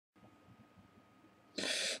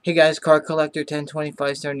Hey guys, Card Collector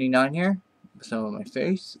 102579 here. Some on my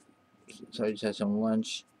face. So I just had some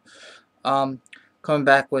lunch. Um, Coming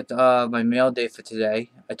back with my mail day for today.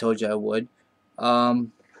 I told you I would. I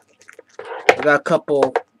got a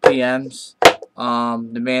couple PMs.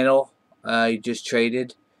 The mantle I just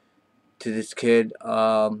traded to this kid.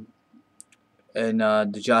 And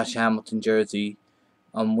the Josh Hamilton jersey.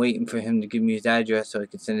 I'm waiting for him to give me his address so I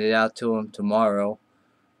can send it out to him tomorrow.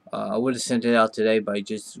 I would have sent it out today, but I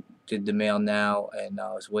just did the mail now, and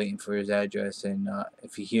I was waiting for his address. And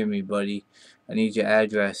if you hear me, buddy, I need your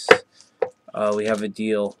address. We have a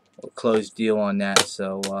deal, a closed deal on that,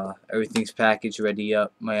 so everything's packaged, ready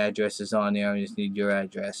up. My address is on there. I just need your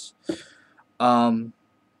address. What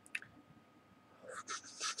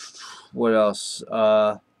else?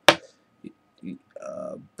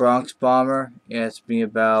 Bronx Bomber asked me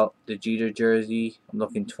about the Jeter jersey. I'm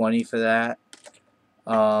looking 20 for that.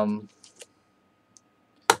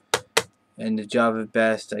 And the Java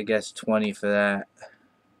Best, I guess 20 for that.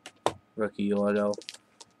 Rookie auto.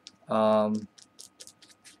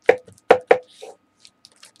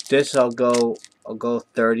 This I'll go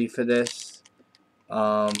 30 for this.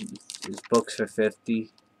 This book's for 50,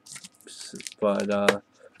 but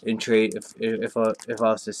in trade, if I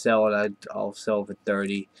was to sell it, I'll sell it for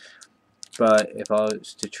 30. But if I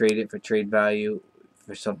was to trade it for trade value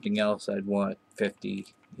for something else, I'd want 50.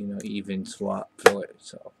 You know, even swap for it.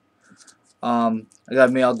 So I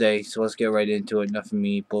got mail day, so let's get right into it. Enough of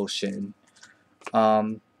me bullshitting.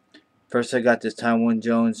 First I got this Taiwan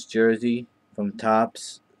Jones jersey from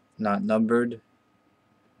Topps, not numbered.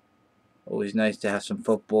 Always nice to have some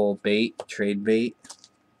football bait, trade bait.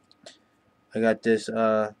 I got this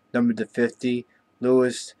number to 50,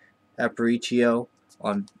 Louis Aparicio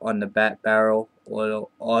on the bat barrel. What an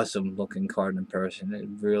awesome looking card in person. It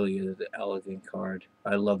really is an elegant card.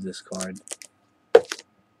 I love this card.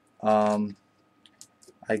 I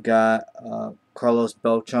got Carlos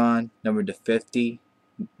Beltran, number to 50,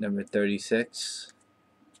 number 36.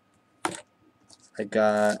 I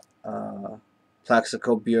got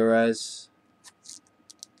Plaxico Burress,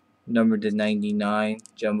 number to 99,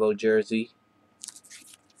 jumbo jersey.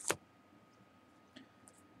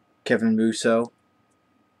 Kevin Russo,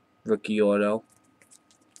 rookie auto.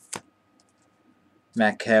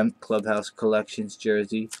 Matt Kemp, Clubhouse Collections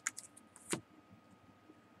jersey.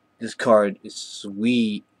 This card is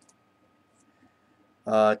sweet.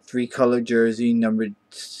 3-color jersey, numbered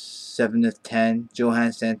 7 of 10.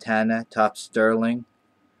 Johan Santana, top Sterling.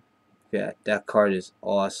 Yeah, that card is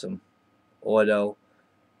awesome. Auto,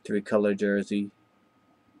 3-color jersey.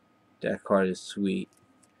 That card is sweet.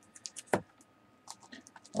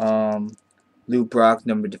 Lou Brock,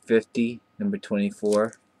 number to 50, number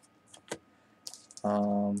 24.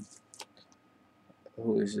 Who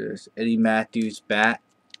is this? Eddie Matthews bat,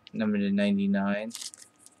 number to 99.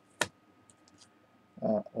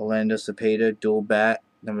 Orlando Cepeda dual bat,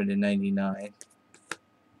 number to 99.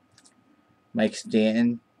 Mike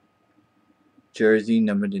Stanton jersey,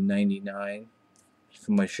 number to 99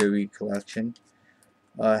 from my Sherry collection.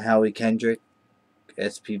 Howie Kendrick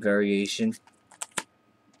SP variation.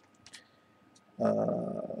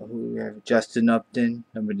 Who we have? Justin Upton,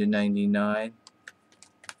 number to 99.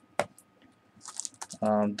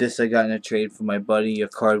 This I got in a trade for my buddy. A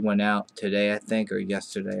card went out today, I think, or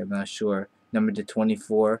yesterday. I'm not sure. Number to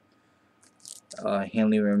 24.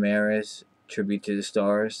 Hanley Ramirez, tribute to the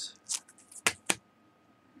stars.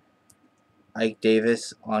 Ike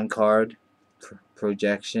Davis on card,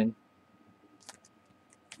 projection.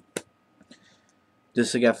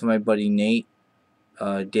 This I got for my buddy Nate.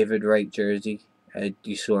 David Wright jersey.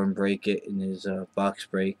 You saw him break it in his box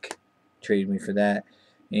break. Traded me for that.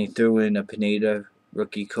 And he threw in a Pineda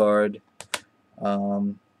rookie card.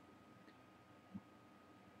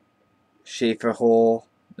 Schaefer Hall,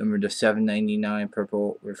 number to 799,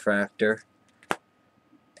 purple refractor.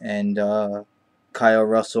 And Kyle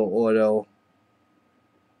Russell auto.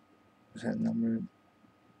 Is that numbered?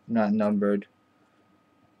 Not numbered.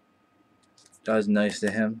 That was nice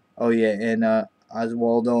to him. Oh yeah, and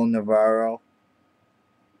Oswaldo Navarro,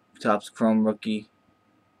 Topps Chrome rookie.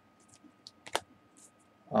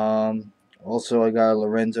 Also I got a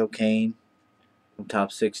Lorenzo Cain from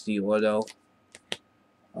Top 60 auto.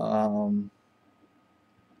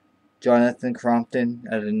 Jonathan Crompton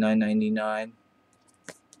out of 999,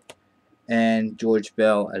 and George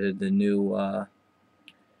Bell out of the new what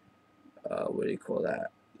do you call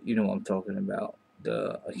that? You know what I'm talking about.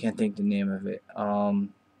 I can't think the name of it.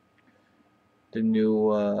 The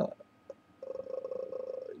new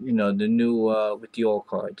the new with the old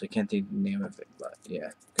cards. I can't think the name of it, but yeah,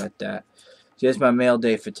 got that. So that's my mail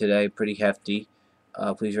day for today. Pretty hefty.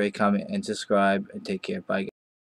 Please rate, comment, and subscribe. And take care. Bye.